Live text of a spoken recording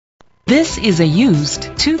This is a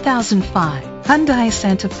used 2005 Hyundai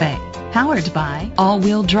Santa Fe, powered by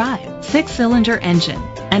all-wheel drive, 6-cylinder engine,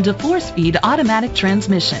 and a 4-speed automatic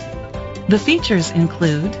transmission. The features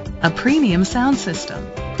include a premium sound system,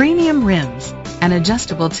 premium rims, an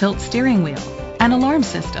adjustable tilt steering wheel, an alarm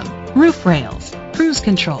system, roof rails, cruise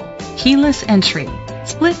control, keyless entry,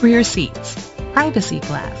 split rear seats, privacy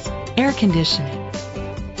glass, air conditioning.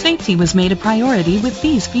 Safety was made a priority with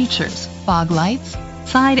these features: fog lights,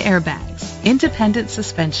 side airbags, independent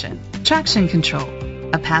suspension, traction control,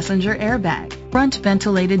 a passenger airbag, front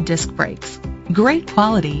ventilated disc brakes. Great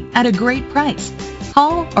quality at a great price.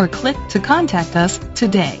 Call or click to contact us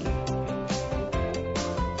today.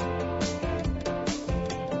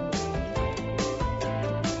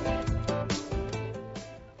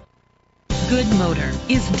 Goode Motor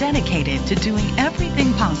is dedicated to doing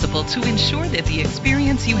everything possible to ensure that the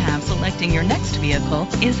experience you have selecting your next vehicle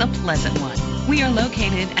is a pleasant one. We are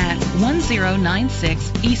located at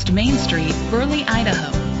 1096 East Main Street, Burley,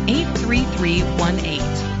 Idaho,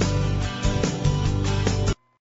 83318.